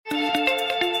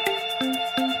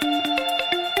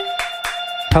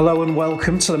Hello and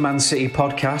welcome to the Man City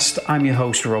podcast. I'm your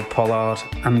host Rob Pollard,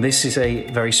 and this is a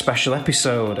very special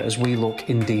episode as we look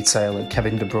in detail at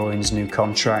Kevin De Bruyne's new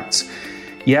contract.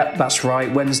 Yeah, that's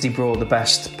right, Wednesday brought the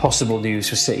best possible news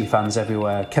for City fans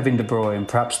everywhere. Kevin De Bruyne,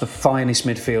 perhaps the finest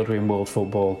midfielder in world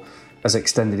football, has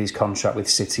extended his contract with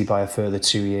City by a further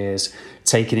 2 years,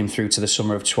 taking him through to the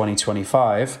summer of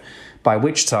 2025, by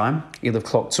which time he'll have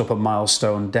clocked up a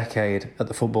milestone decade at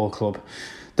the football club.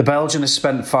 The Belgian has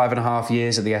spent 5.5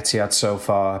 years at the Etihad so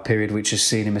far, a period which has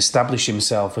seen him establish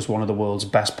himself as one of the world's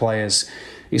best players.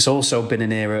 It's also been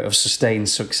an era of sustained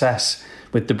success,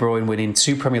 with De Bruyne winning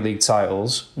 2 Premier League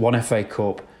titles, 1 FA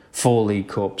Cup, 4 League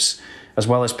Cups, as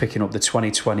well as picking up the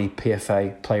 2020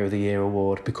 PFA Player of the Year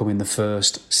award, becoming the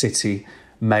first City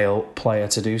male player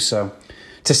to do so.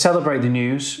 To celebrate the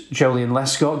news, Joleon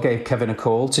Lescott gave Kevin a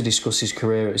call to discuss his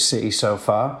career at City so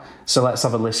far. So let's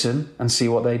have a listen and see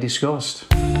what they discussed.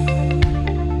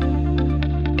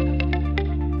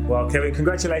 Well, Kevin,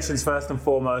 congratulations first and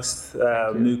foremost.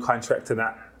 New contract and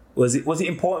that. Was it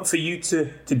important for you to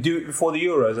do it before the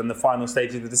Euros and the final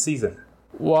stages of the season?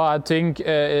 Well, I think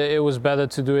it was better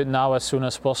to do it now as soon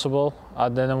as possible. I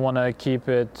didn't want to keep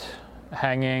it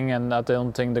hanging, and I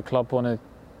don't think the club wanted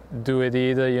do it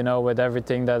either, with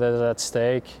everything that is at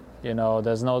stake.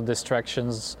 There's no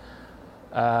distractions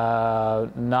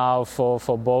now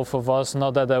for both of us.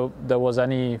 Not that there was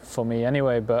any for me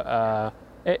anyway, but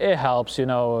it helps,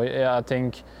 I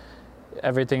think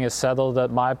everything is settled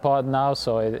at my part now,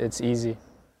 so it's easy.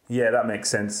 Yeah, that makes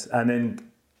sense. And then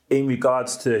in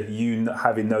regards to you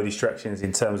having no distractions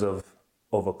in terms of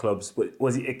other clubs,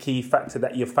 was it a key factor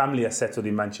that your family are settled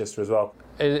in Manchester as well?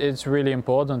 It's really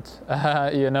important.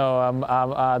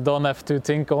 I don't have to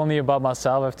think only about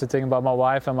myself. I have to think about my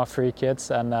wife and my 3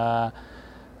 kids. And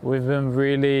we've been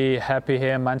really happy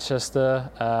here in Manchester.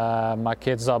 My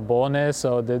kids are born here,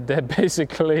 so they're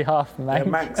basically half Manx. Yeah,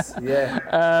 Manx,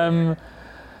 yeah.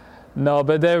 No,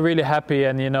 but they're really happy,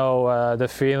 and the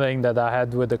feeling that I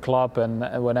had with the club,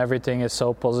 and when everything is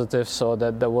so positive, so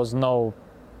that there was no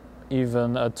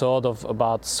even a thought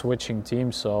about switching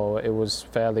teams, so it was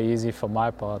fairly easy for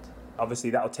my part.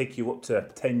 Obviously, that'll take you up to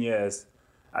 10 years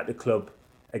at the club.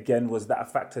 Again, was that a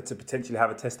factor to potentially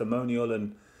have a testimonial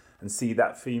and see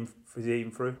that theme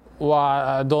through? Well,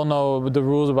 I don't know the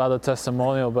rules about the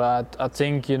testimonial, but I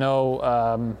think,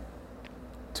 to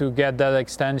get that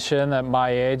extension at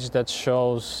my age, that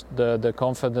shows the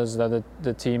confidence that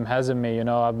the team has in me.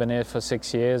 I've been here for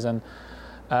 6 years, and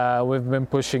we've been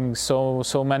pushing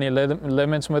so many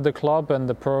limits with the club, and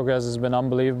the progress has been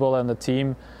unbelievable, and the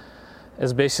team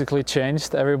has basically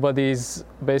changed. Everybody's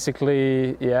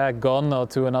basically gone or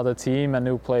to another team, and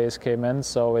new players came in,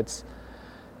 so it's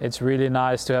really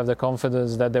nice to have the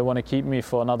confidence that they want to keep me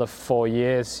for another 4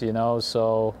 years,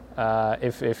 so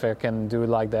if I can do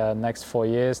like the next 4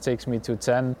 years, takes me to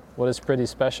 10, what is pretty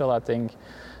special, I think,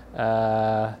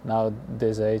 now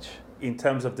this age. In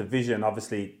terms of the vision,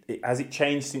 obviously, has it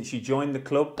changed since you joined the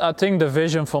club? I think the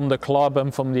vision from the club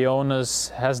and from the owners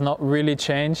has not really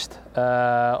changed.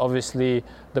 Obviously,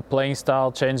 the playing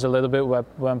style changed a little bit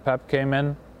when Pep came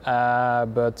in,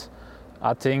 but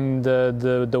I think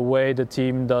the way the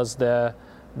team does their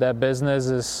business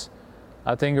is,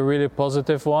 I think, a really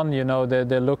positive one.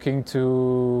 They're looking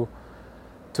to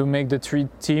make the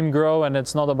team grow, and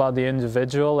it's not about the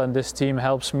individual, and this team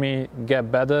helps me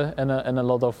get better in a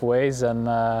lot of ways, and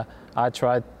I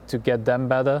try to get them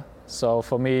better. So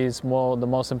for me, it's the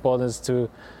most important is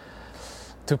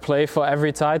to play for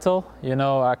every title.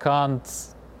 I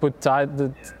can't put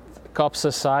the cups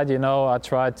aside. I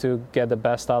try to get the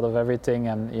best out of everything,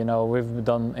 and we've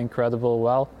done incredible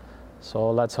well.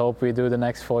 So let's hope we do the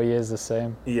next 4 years the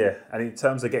same. Yeah, and in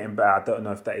terms of getting better, I don't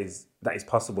know if that is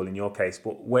possible in your case,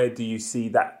 but where do you see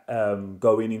that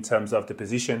going in terms of the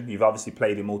position? You've obviously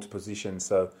played in multiple positions,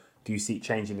 so do you see it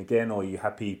changing again, or are you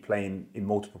happy playing in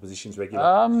multiple positions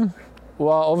regularly?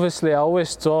 Well, obviously I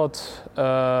always thought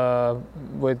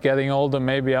with getting older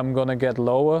maybe I'm going to get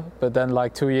lower, but then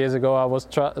like 2 years ago I was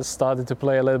started to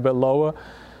play a little bit lower.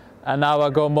 And now I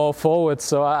go more forward,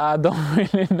 so I don't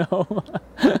really know.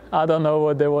 I don't know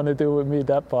what they want to do with me,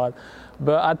 that part.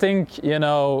 But I think,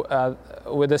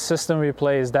 with the system we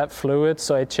play is that fluid,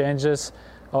 so it changes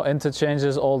or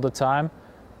interchanges all the time.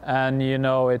 And,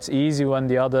 it's easy when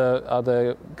the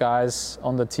other guys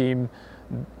on the team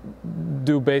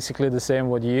do basically the same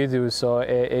what you do, so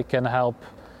it can help.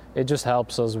 It just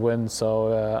helps us win,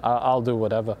 so I'll do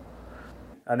whatever.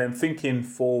 And then thinking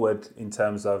forward in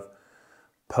terms of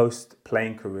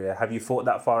post-playing career, have you thought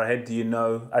that far ahead? Do you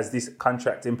know, as this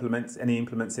contract implements in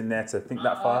there, to think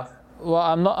that far? Well,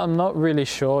 I'm not really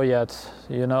sure yet.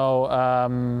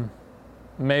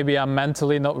 maybe I'm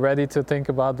mentally not ready to think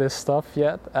about this stuff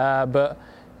yet. But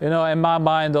in my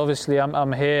mind, obviously,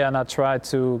 I'm here and I try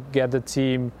to get the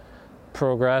team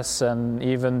progress, and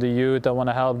even the youth. I want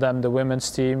to help them. The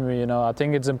women's team. I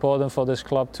think it's important for this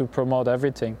club to promote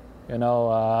everything.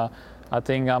 I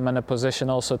think I'm in a position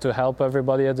also to help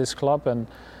everybody at this club, and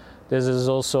this is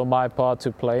also my part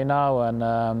to play now. And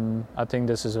I think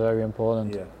this is very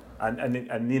important. Yeah,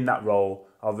 and in that role,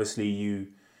 obviously, you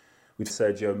with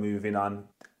Sergio moving on,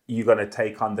 you're going to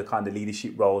take on the kind of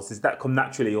leadership roles. Does that come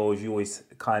naturally, or have you always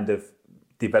kind of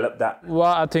developed that?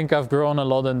 Well, I think I've grown a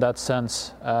lot in that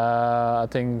sense. I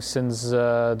think since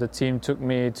the team took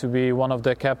me to be one of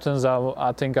their captains,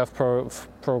 I think I've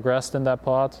progressed in that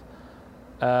part.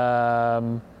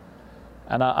 And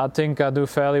I think I do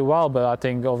fairly well, but I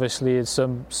think obviously in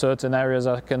some certain areas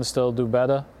I can still do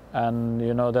better. And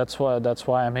that's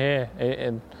why I'm here.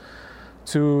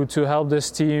 To help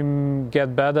this team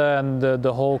get better, and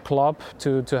the whole club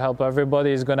to help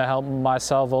everybody is going to help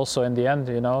myself also in the end.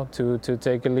 To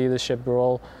take a leadership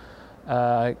role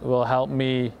will help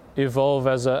me evolve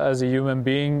as a human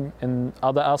being in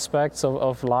other aspects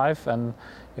of life, and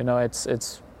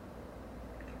it's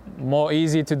more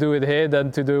easy to do it here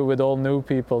than to do it with all new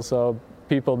people. So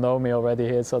people know me already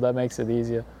here, so that makes it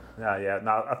easier. Yeah.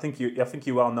 No, I think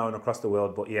you're well known across the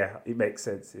world, but yeah, it makes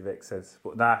sense.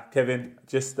 But Kevin,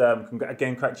 just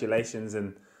again, congratulations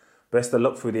and best of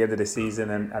luck through the end of the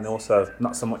season, and also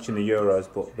not so much in the Euros,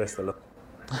 but best of luck.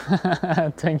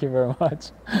 Thank you very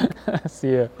much. See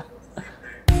you.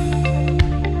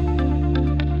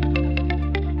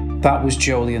 That was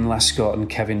Joleon Lescott and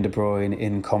Kevin De Bruyne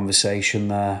in conversation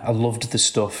there. I loved the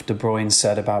stuff De Bruyne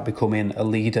said about becoming a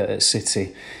leader at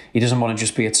City. He doesn't want to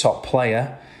just be a top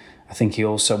player. I think he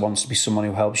also wants to be someone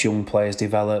who helps young players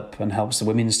develop and helps the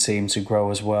women's team to grow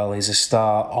as well. He's a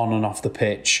star on and off the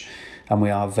pitch, and we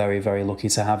are very, very lucky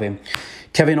to have him.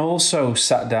 Kevin also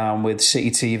sat down with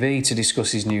City TV to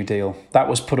discuss his new deal. That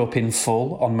was put up in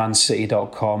full on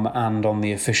mancity.com and on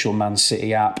the official Man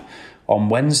City app on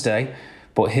Wednesday.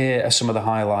 But here are some of the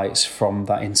highlights from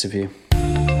that interview.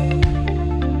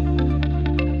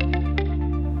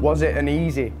 Was it an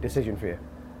easy decision for you?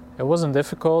 It wasn't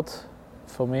difficult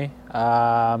for me.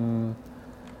 I've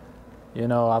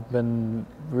been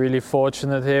really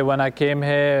fortunate here. When I came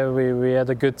here, we had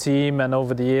a good team, and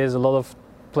over the years a lot of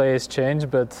players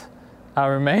changed, but I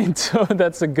remained, so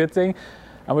that's a good thing.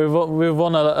 And we've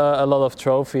won a lot of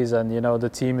trophies, and the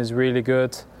team is really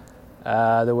good.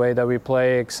 The way that we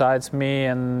play excites me,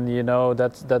 and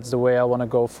that's the way I want to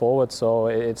go forward, so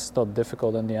it's not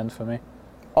difficult in the end for me.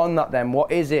 On that then,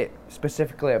 what is it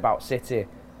specifically about City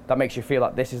that makes you feel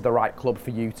like this is the right club for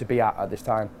you to be at this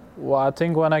time? Well, I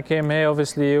think when I came here,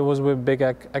 obviously it was with big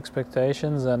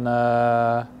expectations, and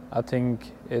I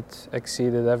think it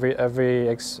exceeded every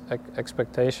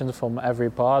expectation from every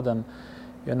part, and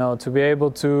to be able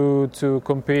to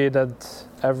compete at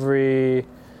every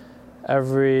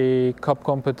cup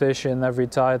competition, every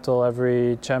title,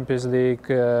 every Champions League,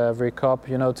 every cup,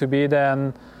 to be there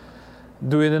and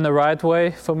do it in the right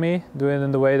way for me, do it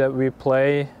in the way that we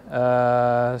play,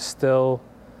 still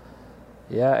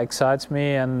excites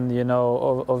me, and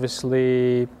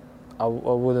obviously I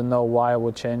wouldn't know why I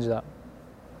would change that.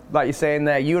 Like you're saying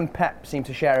there, you and Pep seem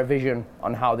to share a vision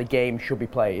on how the game should be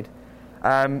played.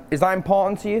 Is that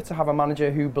important to you, to have a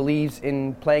manager who believes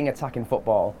in playing attacking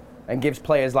football and gives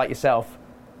players like yourself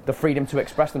the freedom to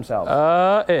express themselves?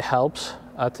 It helps.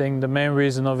 I think the main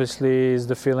reason obviously is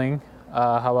the feeling,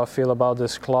 how I feel about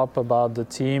this club, about the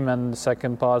team, and the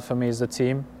second part for me is the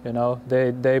team.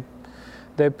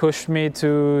 They pushed me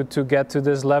to get to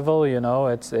this level.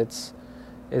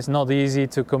 It's not easy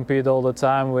to compete all the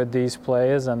time with these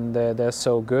players, and they're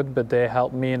so good, but they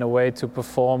help me in a way to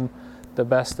perform the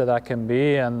best that I can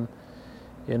be, and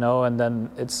and then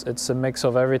it's a mix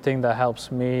of everything that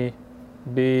helps me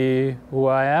be who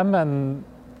I am, and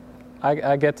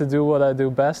I get to do what I do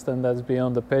best, and that's be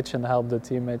on the pitch and help the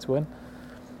teammates win.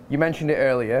 You mentioned it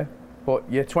earlier, but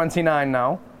you're 29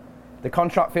 now. The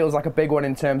contract feels like a big one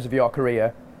in terms of your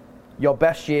career. Your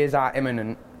best years are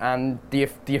imminent, and do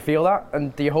you feel that? And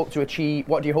what do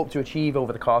you hope to achieve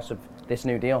over the course of this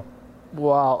new deal?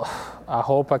 Well, I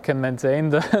hope I can maintain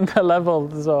the level.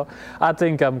 So I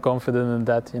think I'm confident in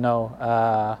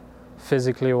that.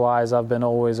 Physically wise, I've been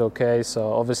always okay.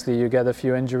 So obviously you get a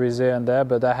few injuries here and there,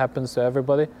 but that happens to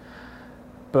everybody.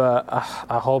 But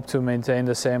I hope to maintain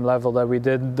the same level that we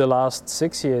did the last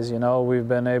 6 years. We've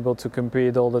been able to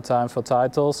compete all the time for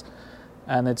titles,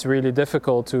 and it's really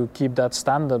difficult to keep that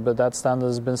standard. But that standard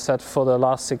has been set for the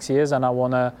last 6 years, and I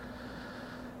want to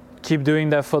keep doing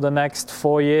that for the next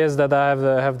 4 years that I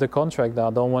have the contract. I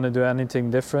don't want to do anything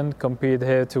different. Compete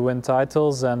here to win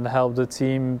titles and help the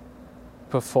team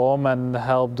perform and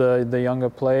help the younger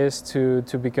players to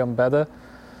become better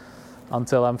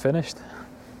until I'm finished.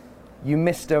 You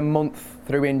missed a month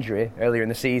through injury earlier in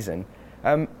the season.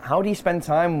 How do you spend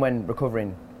time when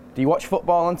recovering? Do you watch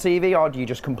football on TV or do you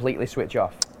just completely switch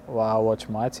off? Well, I watch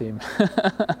my team.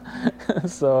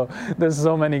 So there's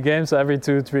so many games. Every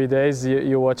 2-3 days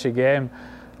you watch a game.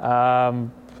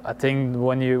 I think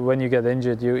when you get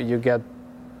injured, you get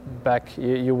back.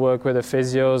 You work with the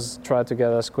physios, try to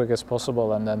get as quick as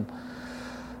possible, and then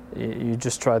you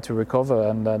just try to recover.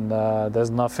 And then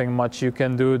there's nothing much you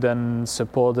can do than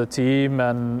support the team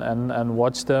and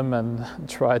watch them and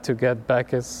try to get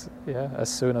back as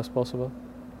soon as possible.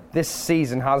 This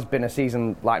season has been a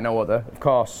season like no other, of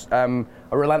course. A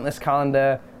relentless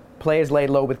calendar, players laid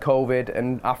low with COVID,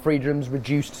 and our freedoms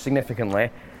reduced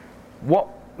significantly. What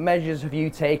measures have you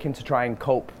taken to try and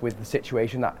cope with the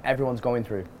situation that everyone's going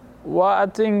through? Well, I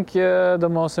think the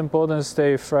most important is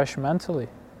stay fresh mentally,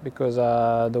 because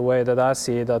the way that I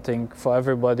see it, I think for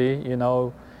everybody,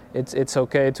 it's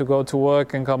okay to go to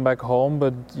work and come back home,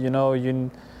 but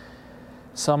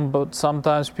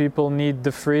sometimes people need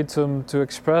the freedom to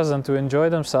express and to enjoy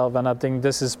themselves, and I think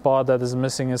this is part that is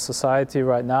missing in society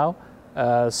right now.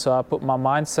 So I put my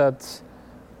mindset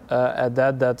at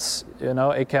that's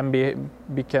it can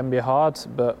be hard,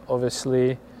 but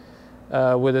obviously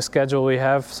with the schedule we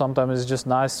have, sometimes it's just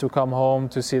nice to come home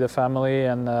to see the family,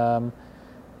 and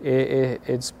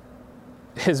it's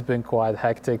been quite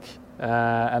hectic,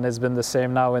 and it's been the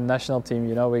same now in national team.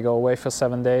 We go away for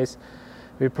 7 days.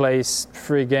 We play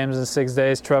 3 games in 6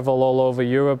 days, travel all over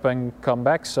Europe and come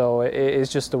back. So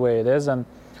it's just the way it is, and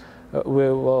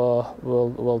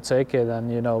we'll take it, and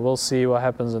we'll see what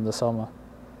happens in the summer.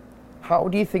 How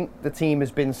do you think the team has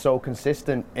been so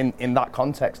consistent in that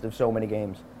context of so many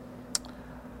games?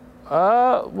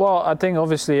 Well, I think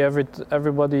obviously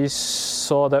everybody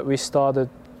saw that we started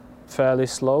fairly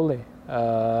slowly.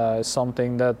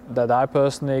 Something that I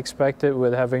personally expected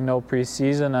with having no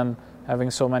pre-season and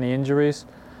having so many injuries.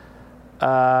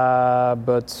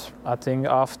 But I think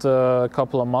after a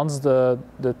couple of months, the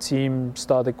team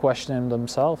started questioning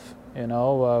themselves.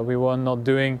 We were not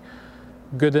doing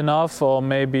good enough, or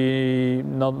maybe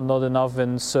not enough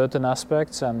in certain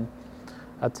aspects. And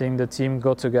I think the team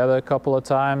got together a couple of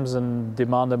times and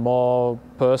demanded more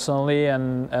personally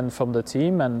and from the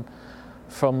team. And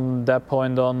from that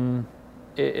point on,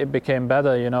 it became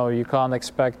better. You can't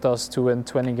expect us to win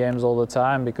 20 games all the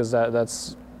time, because that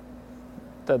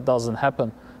doesn't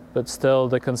happen. But still,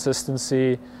 the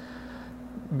consistency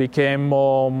became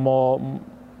more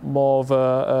of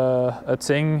a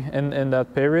thing in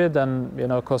that period,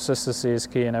 and consistency is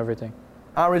key in everything.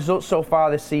 Our results so far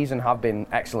this season have been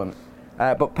excellent,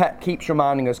 but Pep keeps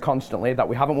reminding us constantly that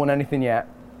we haven't won anything yet.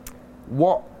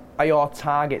 What are your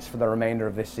targets for the remainder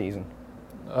of this season?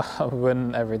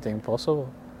 Win everything possible.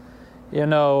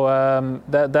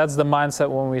 That's the mindset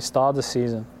when we start the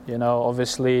season.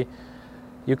 Obviously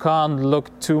you can't look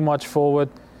too much forward.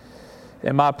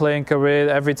 In my playing career,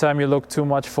 every time you look too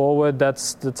much forward,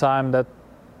 that's the time that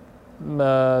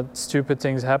stupid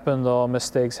things happen or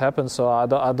mistakes happen. So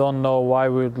I don't know why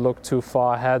we would look too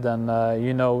far ahead. And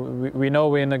we know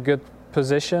we're in a good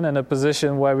position, in a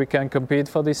position where we can compete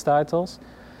for these titles.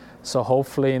 So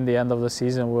hopefully in the end of the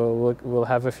season we'll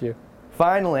have a few.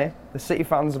 Finally, the City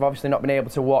fans have obviously not been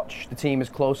able to watch the team as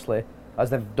closely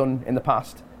as they've done in the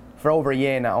past for over a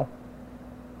year now.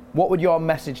 What would your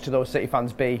message to those City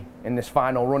fans be in this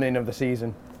final run-in of the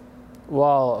season?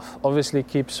 Well, obviously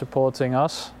keep supporting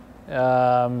us,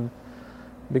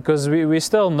 because we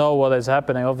still know what is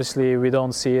happening. Obviously we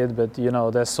don't see it, but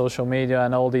there's social media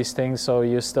and all these things, so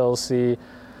you still see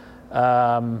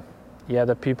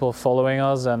the people following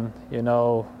us, and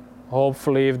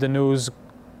hopefully if the news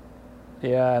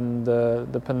and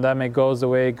the pandemic goes the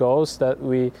way it goes, that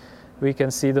we can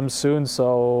see them soon.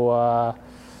 So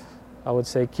I would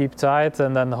say keep tight,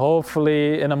 and then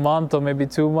hopefully in a month or maybe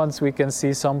 2 months we can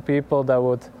see some people that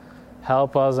would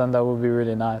help us, and that would be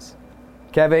really nice.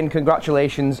 Kevin,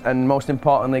 congratulations, and most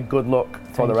importantly, good luck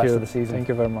for the rest of the season. Thank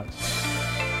you very much.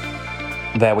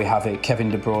 There we have it, Kevin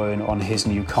De Bruyne on his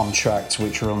new contract,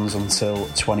 which runs until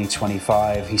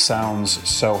 2025. He sounds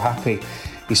so happy.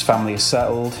 His family is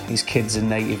settled, his kids are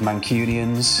native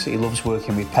Mancunians, he loves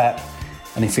working with Pep,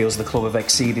 and he feels the club have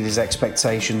exceeded his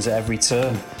expectations at every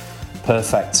turn.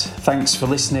 Perfect. Thanks for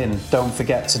listening. Don't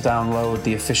forget to download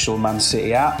the official Man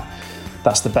City app.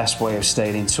 That's the best way of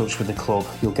staying in touch with the club.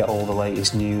 You'll get all the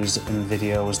latest news and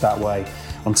videos that way.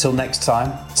 Until next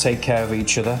time, take care of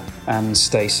each other and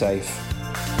stay safe.